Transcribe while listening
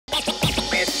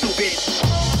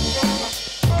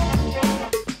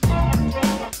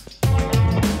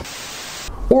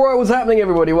Alright, what's happening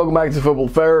everybody? Welcome back to Football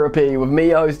Therapy with me,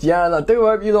 host Yan. I do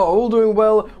hope you lot are all doing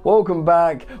well. Welcome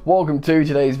back. Welcome to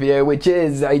today's video, which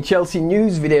is a Chelsea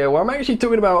news video where I'm actually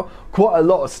talking about quite a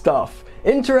lot of stuff.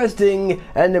 Interesting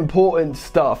and important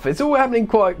stuff. It's all happening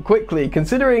quite quickly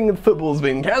considering football's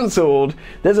been cancelled.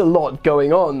 There's a lot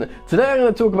going on. Today I'm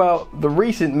going to talk about the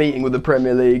recent meeting with the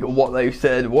Premier League, what they've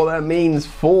said, what that means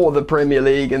for the Premier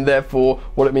League and therefore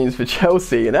what it means for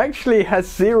Chelsea. It actually has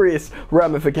serious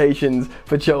ramifications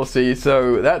for Chelsea,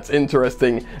 so that's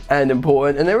interesting and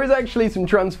important. And there is actually some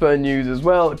transfer news as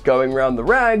well going around the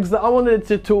rags that I wanted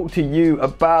to talk to you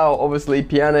about. Obviously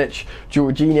Pjanic,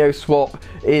 Jorginho swap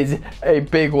is a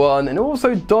big one, and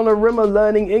also Donnarumma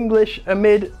learning English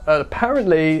amid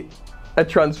apparently a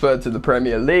transfer to the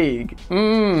Premier League.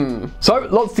 So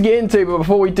lots to get into, but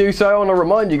before we do so I want to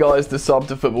remind you guys to sub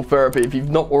to Football Therapy if you've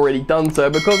not already done so,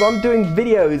 because I'm doing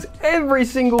videos every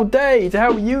single day to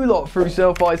help you lot through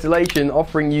self-isolation,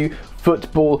 offering you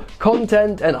football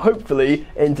content and hopefully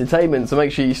entertainment. So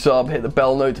make sure you sub, hit the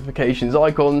bell notifications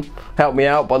icon, help me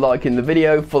out by liking the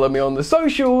video, follow me on the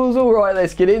socials. Alright,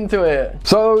 let's get into it.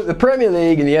 So the Premier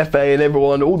League and the FA and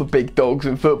everyone, all the big dogs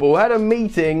in football, had a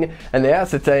meeting and they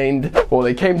ascertained, or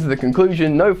they came to the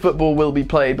conclusion, no football will be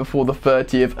played before the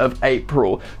 30th of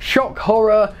April. Shock,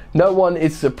 horror, no one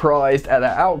is surprised at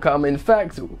that outcome. In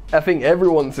fact, I think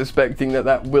everyone's suspecting that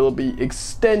that will be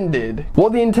extended.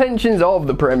 What the intentions of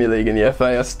the Premier League and the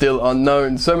FA are still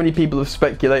unknown. So many people have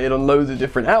speculated on loads of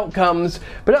different outcomes,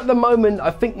 but at the moment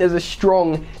I think there's a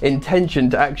strong intention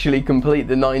to actually complete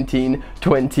the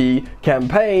 19-20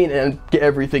 campaign and get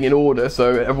everything in order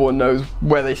so everyone knows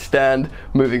where they stand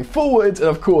moving forward. And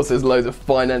of course there's loads of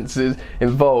finances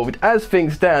involved. As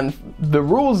things stand, the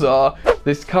rules are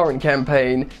this current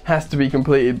campaign has to be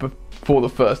completed before the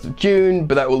 1st of June,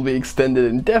 but that will be extended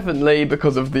indefinitely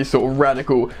because of these sort of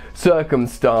radical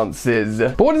circumstances.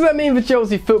 But what does that mean for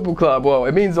Chelsea Football Club? Well,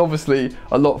 it means obviously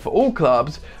a lot for all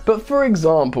clubs, but for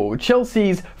example,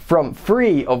 Chelsea's front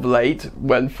three of late,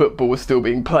 when football was still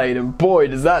being played, and boy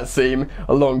does that seem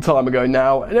a long time ago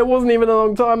now, and it wasn't even a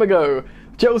long time ago.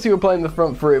 Chelsea were playing the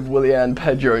front three of Willian,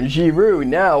 Pedro and Giroud.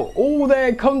 Now, all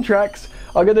their contracts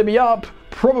are going to be up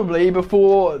probably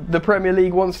before the Premier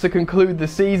League wants to conclude the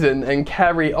season and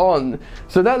carry on.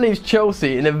 So that leaves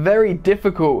Chelsea in a very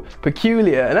difficult,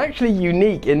 peculiar and actually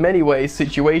unique in many ways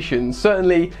situation,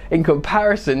 certainly in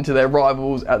comparison to their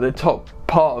rivals at the top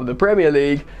part of the Premier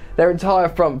League. Their entire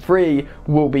front three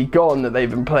will be gone that they've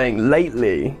been playing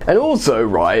lately. And also,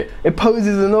 right, it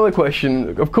poses another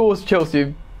question. Of course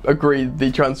Chelsea agreed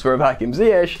the transfer of Hakim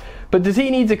Ziyech, but does he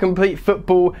need to complete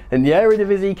football in the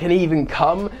Eredivisie? Can he even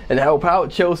come and help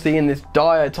out Chelsea in this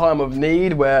dire time of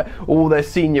need where all their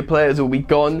senior players will be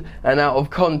gone and out of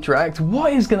contract?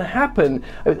 What is going to happen?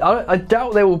 I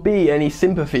doubt there will be any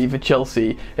sympathy for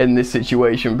Chelsea in this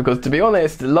situation, because to be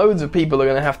honest, loads of people are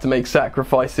going to have to make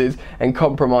sacrifices and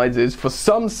compromises for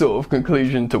some sort of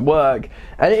conclusion to work.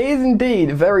 And it is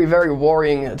indeed very, very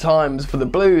worrying at times for the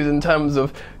Blues in terms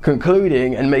of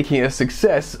concluding and making a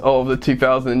success of the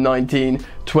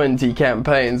 2019-20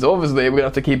 campaigns. Obviously, we're going to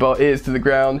have to keep our ears to the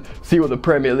ground, see what the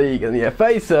Premier League and the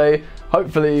FA say.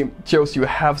 Hopefully, Chelsea will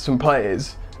have some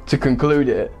players to conclude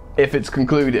it, if it's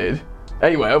concluded.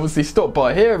 Anyway, obviously stop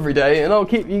by here every day and I'll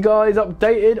keep you guys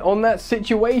updated on that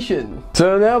situation.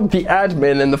 So now the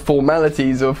admin and the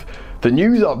formalities of the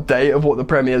news update of what the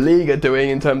Premier League are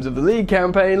doing in terms of the league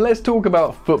campaign, let's talk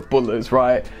about footballers,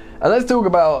 right? And let's talk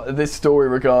about this story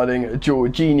regarding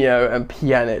Jorginho and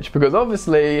Pjanic, because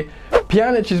obviously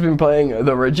Pjanic has been playing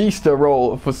the regista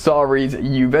role for Sarri's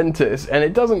Juventus, and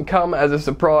it doesn't come as a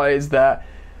surprise that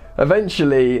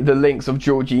eventually the links of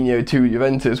Jorginho to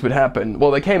Juventus would happen.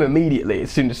 Well, they came immediately as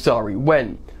soon as Sarri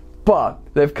went, but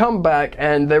they've come back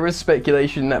and there is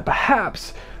speculation that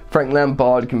perhaps Frank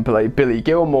Lampard can play Billy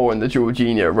Gilmour in the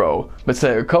Jorginho role,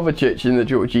 Mateo Kovacic in the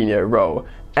Jorginho role.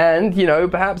 And, you know,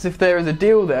 perhaps if there is a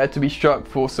deal there to be struck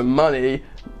for some money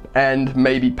and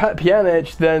maybe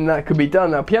Pjanic, then that could be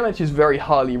done. Now, Pjanic is very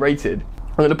highly rated.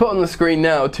 I'm going to put on the screen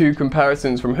now two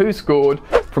comparisons from who scored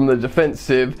from the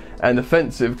defensive and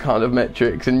offensive kind of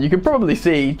metrics. And you can probably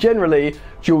see, generally,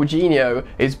 Jorginho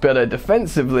is better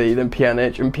defensively than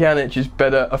Pjanic, and Pjanic is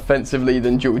better offensively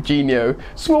than Jorginho.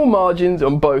 Small margins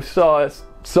on both sides,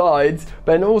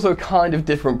 but also kind of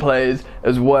different players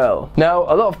as well. Now,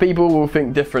 a lot of people will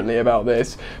think differently about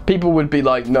this. People would be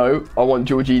like, no, I want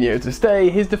Jorginho to stay.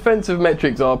 His defensive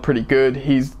metrics are pretty good.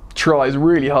 He's tries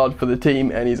really hard for the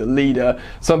team and he's a leader.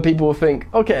 Some people will think,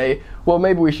 okay, well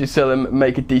maybe we should sell him,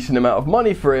 make a decent amount of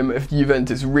money for him if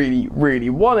Juventus really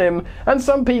want him. And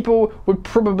some people would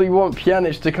probably want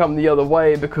Pjanic to come the other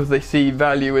way because they see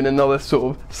value in another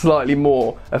sort of slightly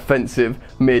more offensive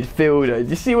midfielder. Do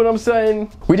you see what I'm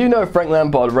saying? We do know Frank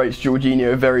Lampard rates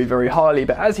Jorginho very highly,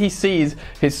 but as he sees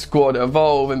his squad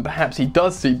evolve and perhaps he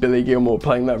does see Billy Gilmour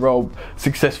playing that role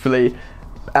successfully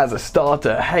as a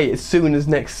starter, hey, as soon as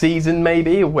next season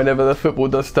maybe, or whenever the football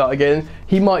does start again,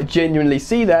 he might genuinely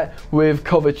see that with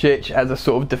Kovacic as a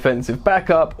sort of defensive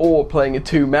backup or playing a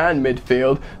two-man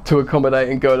midfield to accommodate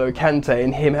N'Golo Kante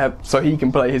and him so he can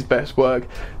play his best work.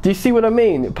 Do you see what I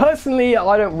mean? Personally,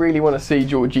 I don't really want to see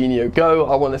Jorginho go.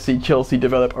 I want to see Chelsea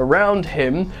develop around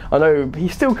him. I know he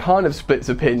still kind of splits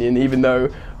opinion, even though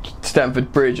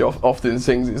Stamford Bridge often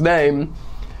sings his name.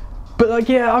 But like,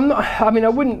 yeah, I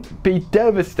wouldn't be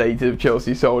devastated if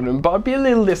Chelsea sold him, but I'd be a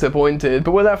little disappointed.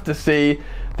 But we'll have to see.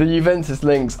 The Juventus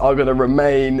links are going to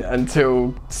remain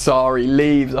until Sarri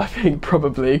leaves, I think,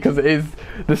 probably, because it is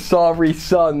the Sarri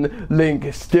son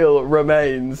link still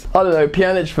remains. I don't know,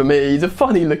 Pjanic for me, he's a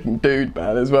funny looking dude,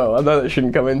 man, as well. I know that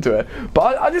shouldn't come into it,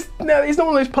 but I just, no, he's not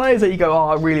one of those players that you go, oh,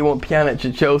 I really want Pjanic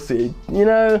at Chelsea. You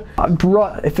know,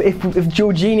 if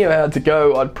Jorginho had to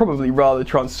go, I'd probably rather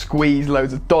try and squeeze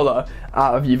loads of dollar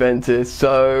out of Juventus.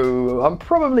 So I'm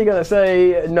probably going to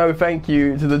say no thank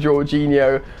you to the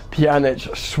Jorginho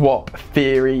Pjanic swap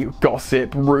theory,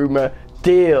 gossip, rumour,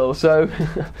 deal. So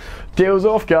deal's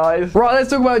off, guys. Right, let's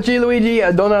talk about Gianluigi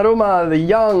Donnarumma, the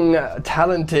young,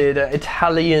 talented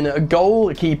Italian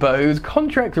goalkeeper whose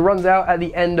contract runs out at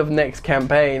the end of next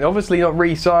campaign. Obviously not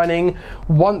re-signing,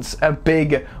 wants a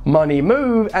big money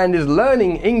move and is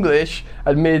learning English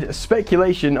amid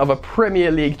speculation of a Premier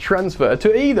League transfer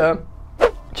to either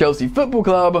Chelsea Football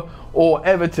Club or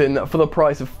Everton for the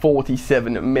price of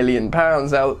 £47 million.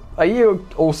 Now, a year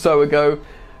or so ago,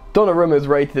 Donnarumma is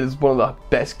rated as one of the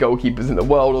best goalkeepers in the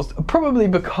world, probably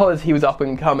because he was up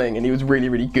and coming and he was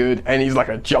really good and he's like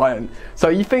a giant. So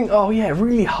you think, oh yeah,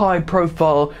 really high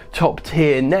profile, top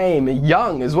tier name,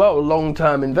 young as well,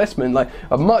 long-term investment, like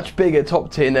a much bigger top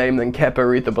tier name than Kepa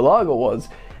Arrizabalaga was.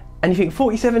 And you think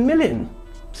 47 million?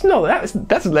 No,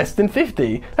 that's less than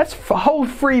 50. That's a whole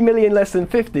 3 million less than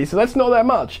 50, so that's not that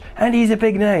much. And he's a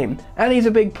big name, and he's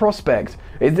a big prospect.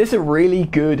 Is this a really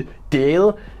good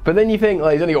deal? But then you think,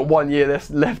 he's only got 1 year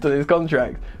left on his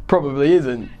contract. Probably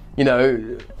isn't. You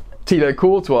know, Thibaut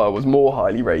Courtois was more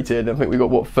highly rated. I think we got,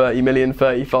 what, 30 million,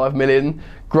 35 million?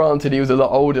 Granted, he was a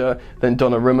lot older than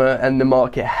Donnarumma and the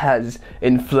market has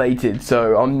inflated,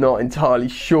 so I'm not entirely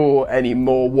sure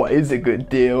anymore what is a good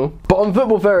deal. But on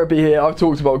Football Therapy here, I've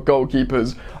talked about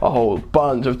goalkeepers a whole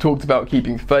bunch. I've talked about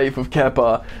keeping faith with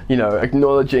Kepa, you know,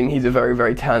 acknowledging he's a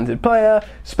very talented player,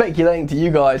 speculating to you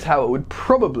guys how it would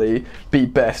probably be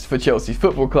best for Chelsea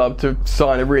Football Club to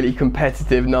sign a really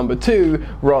competitive number 2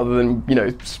 rather than, you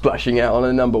know, splashing out on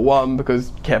a number 1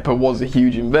 because Kepa was a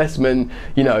huge investment.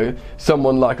 You know,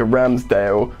 someone like a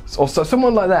Ramsdale or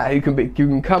someone like that who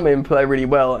can come in, play really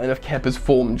well, and if Kepa's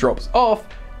form drops off,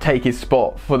 take his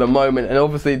spot for the moment. And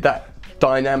obviously that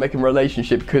dynamic and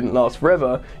relationship couldn't last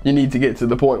forever. You need to get to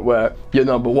the point where your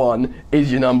number 1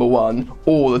 is your number 1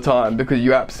 all the time because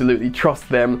you absolutely trust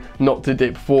them not to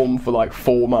dip form for like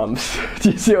 4 months.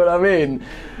 Do you see what I mean?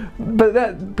 But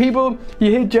that people, you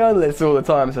hear journalists all the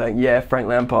time saying, yeah, Frank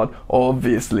Lampard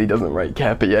obviously doesn't rate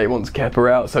Kepa, yeah, he wants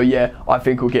Kepa out, so yeah, I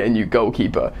think we'll get a new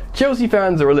goalkeeper. Chelsea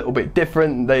fans are a little bit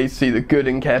different. They see the good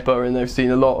in Kepa and they've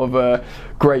seen a lot of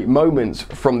great moments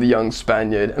from the young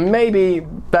Spaniard, and maybe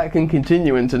that can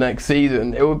continue into next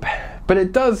season. But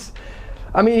it does.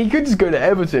 I mean, he could just go to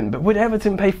Everton, but would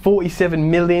Everton pay 47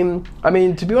 million? I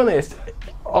mean, to be honest,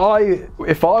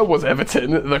 if I was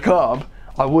Everton, the club,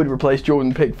 I would replace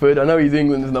Jordan Pickford. I know he's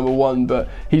England's number 1, but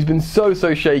he's been so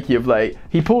shaky of late.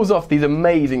 He pulls off these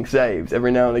amazing saves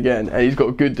every now and again, and he's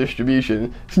got good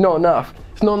distribution. It's not enough.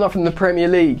 It's not enough in the Premier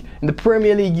League. In the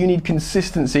Premier League, you need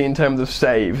consistency in terms of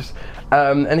saves.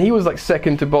 And he was like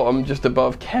second to bottom, just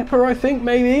above Kepa, I think,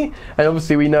 maybe. And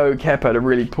obviously we know Kepa had a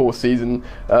really poor season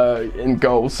in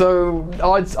goal. So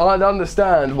I'd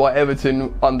understand why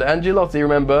Everton under Ancelotti,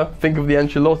 remember, think of the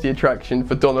Ancelotti attraction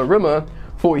for Donnarumma,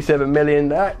 47 million,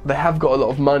 they have got a lot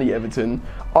of money, Everton.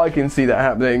 I can see that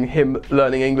happening, him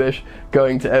learning English,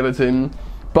 going to Everton.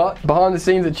 But behind the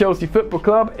scenes at Chelsea Football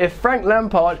Club, if Frank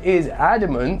Lampard is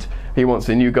adamant he wants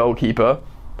a new goalkeeper,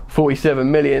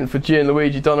 47 million for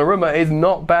Gianluigi Donnarumma is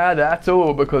not bad at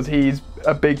all because he's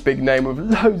a big name with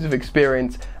loads of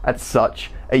experience at such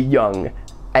a young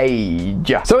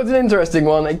age. So it's an interesting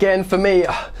one. Again, for me,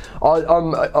 I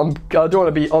don't want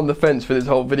to be on the fence for this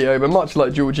whole video, but much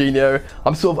like Jorginho,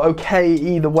 I'm sort of okay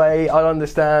either way. I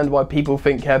understand why people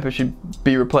think Kepa should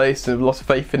be replaced and have lost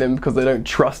faith in him because they don't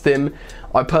trust him.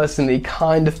 I personally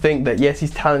kind of think that yes,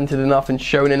 he's talented enough and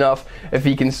shown enough. If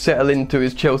he can settle into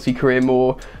his Chelsea career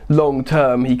more long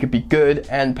term, he could be good,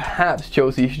 and perhaps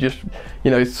Chelsea should just,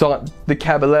 you know, the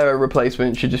Caballero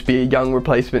replacement should just be a young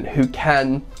replacement who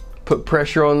can put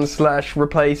pressure on /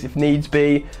 replace if needs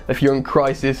be. If you're in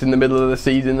crisis in the middle of the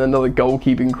season, another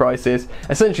goalkeeping crisis,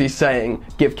 essentially saying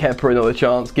give Kepa another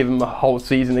chance, give him a whole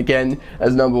season again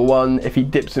as #1. If he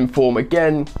dips in form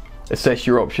again, assess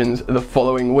your options the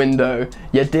following window.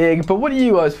 You dig? But what do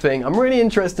you guys think? I'm really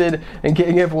interested in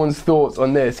getting everyone's thoughts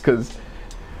on this, because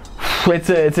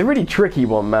it's a really tricky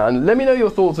one, man. Let me know your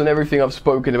thoughts on everything I've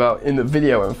spoken about in the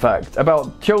video, in fact.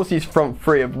 About Chelsea's front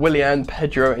three of Willian,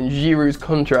 Pedro and Giroud's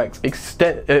contracts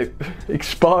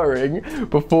expiring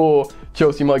before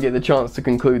Chelsea might get the chance to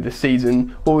conclude the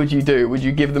season. What would you do? Would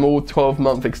you give them all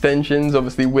 12-month extensions?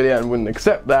 Obviously, Willian wouldn't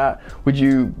accept that.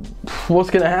 What's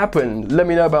going to happen? Let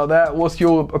me know about that. What's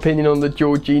your opinion on the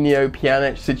Jorginho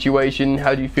Pjanic situation?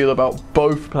 How do you feel about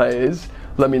both players?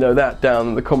 Let me know that down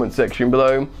in the comment section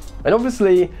below. And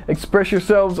obviously, express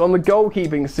yourselves on the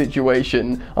goalkeeping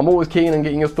situation. I'm always keen on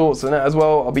getting your thoughts on that as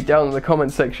well. I'll be down in the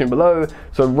comment section below,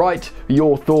 so write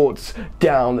your thoughts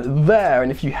down there.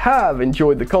 And if you have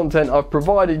enjoyed the content I've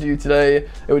provided you today,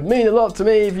 it would mean a lot to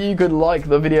me if you could like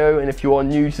the video, and if you are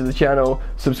new to the channel,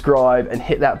 subscribe and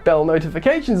hit that bell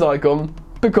notifications icon,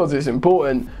 because it's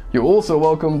important. You're also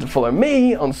welcome to follow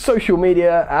me on social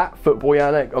media at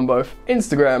Yannick on both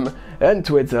Instagram and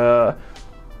Twitter.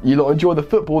 You lot enjoy the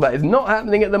football that is not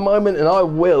happening at the moment, and I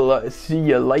will see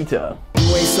you later.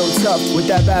 You ain't so tough with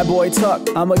that bad boy tuck.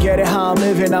 I'ma get it how I'm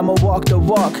living, I'ma walk the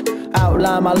walk.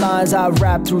 Outline my lines, I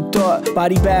rap through thought.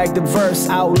 Body bag the verse,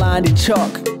 outlined in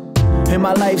chalk. In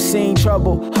my life seen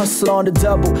trouble, hustle on the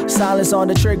double. Silence on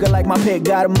the trigger like my pick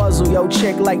got a muzzle. Yo,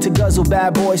 chick like to guzzle,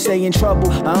 bad boy stay in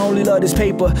trouble. I only love this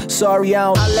paper, sorry I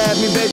don't. I laugh me, baby.